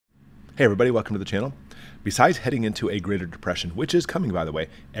Hey everybody, welcome to the channel. Besides heading into a greater depression, which is coming by the way,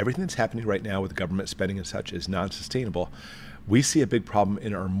 everything that's happening right now with government spending and such is non-sustainable. We see a big problem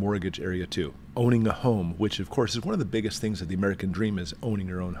in our mortgage area too. Owning a home, which of course is one of the biggest things of the American dream, is owning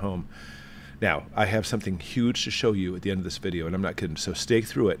your own home. Now, I have something huge to show you at the end of this video, and I'm not kidding, so stay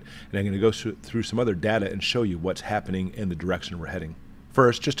through it, and I'm going to go through some other data and show you what's happening and the direction we're heading.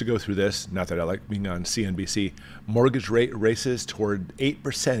 First, just to go through this, not that I like being on CNBC, mortgage rate races toward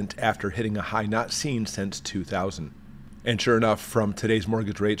 8% after hitting a high not seen since 2000. And sure enough, from today's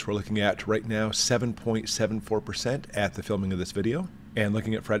mortgage rates, we're looking at right now 7.74% at the filming of this video. And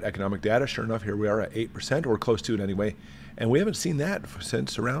looking at Fred economic data, sure enough, here we are at 8%, or close to it anyway. And we haven't seen that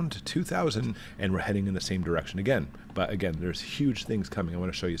since around 2000, and we're heading in the same direction again. But again, there's huge things coming. I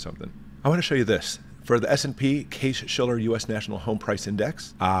want to show you something. I want to show you this. For the S&P Case-Shiller U.S. National Home Price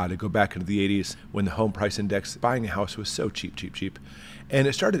Index, to go back into the 80s when the home price index, buying a house was so cheap. And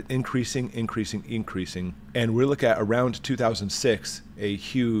it started increasing. And we look at around 2006, a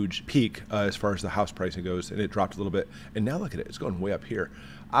huge peak as far as the house pricing goes, and it dropped a little bit. And now look at it, it's going way up here.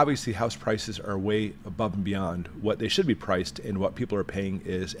 Obviously, house prices are way above and beyond what they should be priced, and what people are paying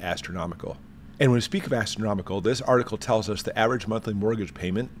is astronomical. And when we speak of astronomical, this article tells us the average monthly mortgage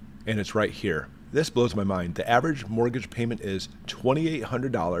payment, and it's right here. This blows my mind. The average mortgage payment is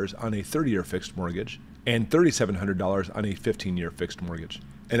 $2,800 on a 30-year fixed mortgage and $3,700 on a 15-year fixed mortgage.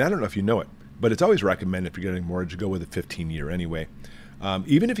 And I don't know if you know it, but it's always recommended if you're getting a mortgage, go with a 15-year anyway.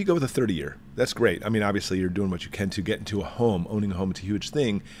 Even if you go with a 30-year, that's great. I mean, obviously, you're doing what you can to get into a home. Owning a home is a huge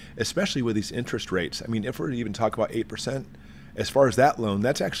thing, especially with these interest rates. I mean, if we're to even talk about 8%, as far as that loan,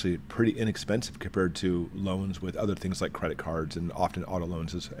 that's actually pretty inexpensive compared to loans with other things like credit cards and often auto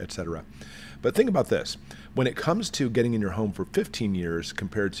loans, etc. But think about this. When it comes to getting in your home for 15 years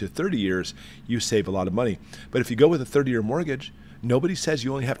compared to 30 years, you save a lot of money. But if you go with a 30-year mortgage, nobody says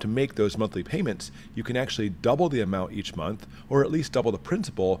you only have to make those monthly payments. You can actually double the amount each month, or at least double the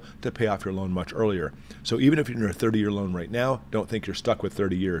principal to pay off your loan much earlier. So even if you're in a 30-year loan right now, don't think you're stuck with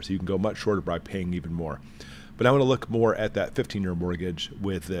 30 years. You can go much shorter by paying even more. But I want to look more at that 15-year mortgage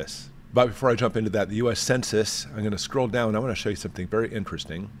with this. But before I jump into that, the U.S. Census, I'm going to scroll down. I want to show you something very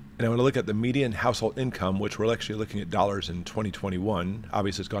interesting. And I want to look at the median household income, which we're actually looking at dollars in 2021.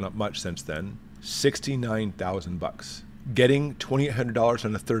 Obviously, it's gone up much since then. $69,000. Getting $2,800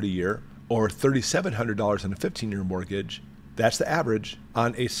 on a 30-year or $3,700 on a 15-year mortgage, that's the average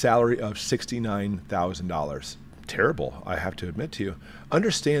on a salary of $69,000. Terrible, I have to admit to you.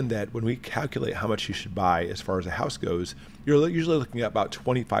 Understand that when we calculate how much you should buy as far as a house goes, you're usually looking at about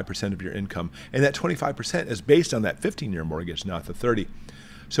 25% of your income. And that 25% is based on that 15-year mortgage, not the 30.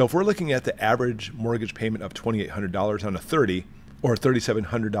 So if we're looking at the average mortgage payment of $2,800 on a 30 or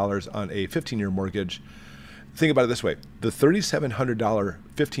 $3,700 on a 15-year mortgage, think about it this way. The $3,700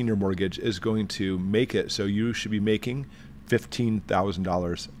 15-year mortgage is going to make it so you should be making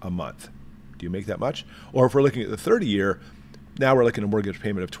 $15,000 a month. Do you make that much? Or if we're looking at the 30-year, now we're looking at a mortgage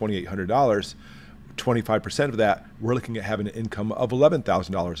payment of $2,800, 25% of that, we're looking at having an income of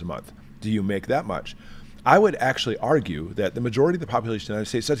 $11,000 a month. Do you make that much? I would actually argue that the majority of the population of the United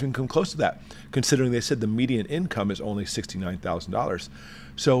States doesn't even come close to that, considering they said the median income is only $69,000.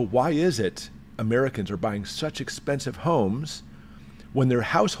 So why is it Americans are buying such expensive homes when their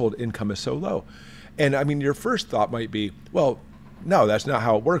household income is so low? And I mean, your first thought might be, well, no, that's not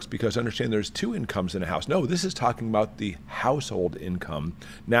how it works, because understand there's two incomes in a house. No, this is talking about the household income,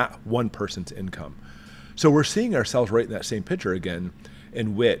 not one person's income. So we're seeing ourselves right in that same picture again,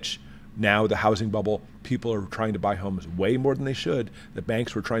 in which now the housing bubble, people are trying to buy homes way more than they should. The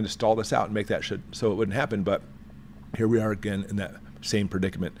banks were trying to stall this out and make that so it wouldn't happen. But here we are again in that same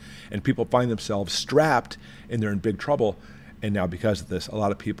predicament. And people find themselves strapped and they're in big trouble. And now because of this, a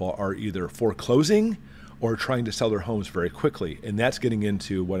lot of people are either foreclosing or trying to sell their homes very quickly. And that's getting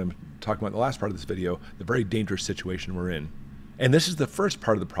into what I'm talking about in the last part of this video, the very dangerous situation we're in. And this is the first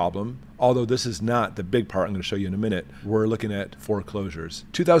part of the problem, although this is not the big part I'm going to show you in a minute. We're looking at foreclosures.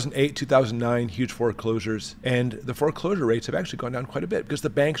 2008, 2009, huge foreclosures. And the foreclosure rates have actually gone down quite a bit because the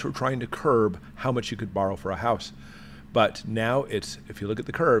banks were trying to curb how much you could borrow for a house. But now it's, if you look at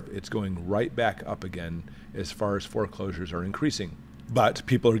the curve, it's going right back up again as far as foreclosures are increasing. But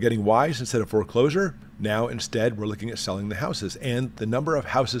people are getting wise. Instead of foreclosure, now instead we're looking at selling the houses. And the number of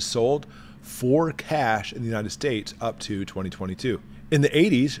houses sold for cash in the United States up to 2022. In the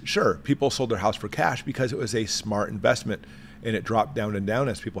 80s, sure, people sold their house for cash because it was a smart investment, and it dropped down and down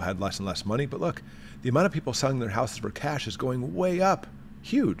as people had less and less money. But look, the amount of people selling their houses for cash is going way up,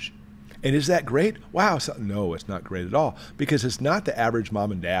 huge. And is that great? Wow. So, no, it's not great at all, because it's not the average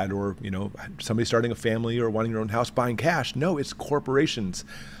mom and dad or, somebody starting a family or wanting their own house buying cash. No, it's corporations.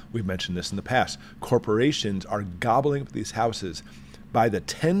 We've mentioned this in the past. Corporations are gobbling up these houses by the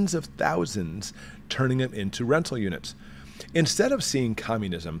tens of thousands, turning them into rental units. Instead of seeing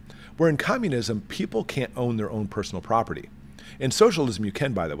communism, where in communism, people can't own their own personal property. In socialism, you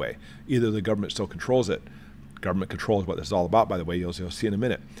can, by the way. Either the government still controls it. Government controls what this is all about, by the way. You'll see in a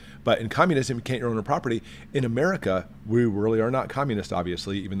minute. But in communism, you can't own your property. In America, we really are not communist,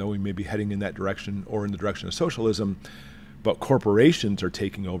 obviously, even though we may be heading in that direction or in the direction of socialism. But corporations are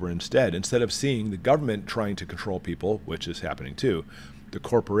taking over instead. Instead of seeing the government trying to control people, which is happening too, the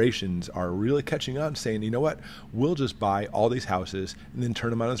corporations are really catching on, saying, you know what, we'll just buy all these houses and then turn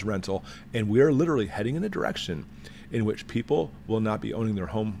them on as rental. And we are literally heading in a direction in which people will not be owning their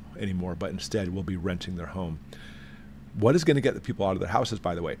home anymore, but instead will be renting their home. What is going to get the people out of their houses,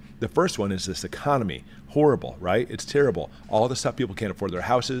 by the way? The first one is this economy. Horrible, right? It's terrible. All the stuff, people can't afford their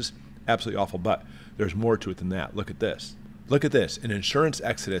houses. Absolutely awful. But there's more to it than that. Look at this. Look at this. An insurance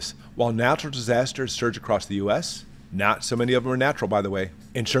exodus. While natural disasters surge across the U.S., not so many of them are natural, by the way.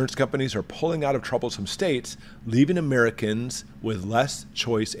 Insurance companies are pulling out of troublesome states, leaving Americans with less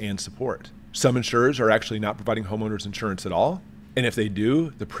choice and support. Some insurers are actually not providing homeowners insurance at all. And if they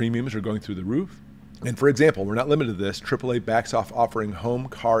do, the premiums are going through the roof. And for example, we're not limited to this. AAA backs off offering home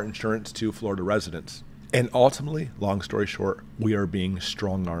car insurance to Florida residents. And ultimately, long story short, we are being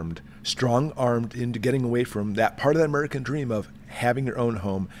strong-armed into getting away from that part of the American dream of having your own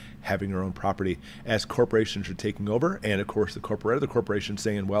home, having your own property, as corporations are taking over. And of course, the corporation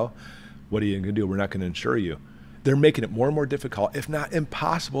saying, well, what are you going to do? We're not going to insure you. They're making it more and more difficult, if not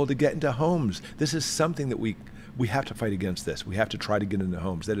impossible, to get into homes. This is something that we have to fight against this. We have to try to get into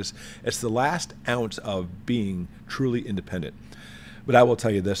homes. It's the last ounce of being truly independent. But I will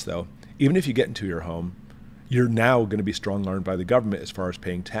tell you this, though. Even if you get into your home, you're now going to be strong-armed by the government as far as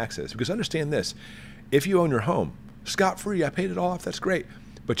paying taxes. Because understand this, if you own your home, scot-free, I paid it all off, that's great,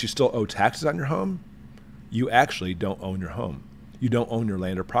 but you still owe taxes on your home, you actually don't own your home. You don't own your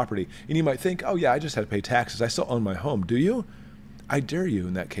land or property. And you might think, oh yeah, I just had to pay taxes. I still own my home. Do you? I dare you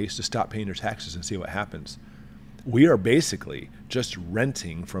in that case to stop paying your taxes and see what happens. We are basically just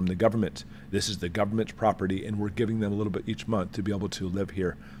renting from the government. This is the government's property, and we're giving them a little bit each month to be able to live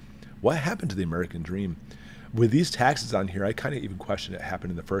here. What happened to the American dream? With these taxes on here, I kind of even question it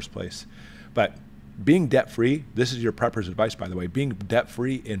happened in the first place. But being debt-free, this is your prepper's advice, by the way, being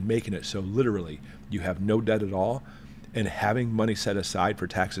debt-free and making it so literally you have no debt at all, and having money set aside for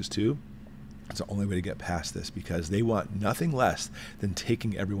taxes too, it's the only way to get past this, because they want nothing less than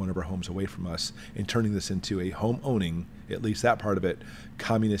taking every one of our homes away from us and turning this into a home-owning, at least that part of it,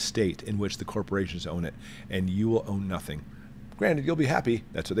 communist state in which the corporations own it, and you will own nothing. Granted, you'll be happy.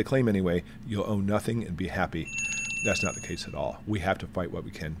 That's what they claim anyway. You'll own nothing and be happy. That's not the case at all. We have to fight what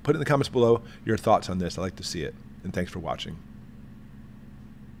we can. Put in the comments below your thoughts on this. I'd like to see it. And thanks for watching.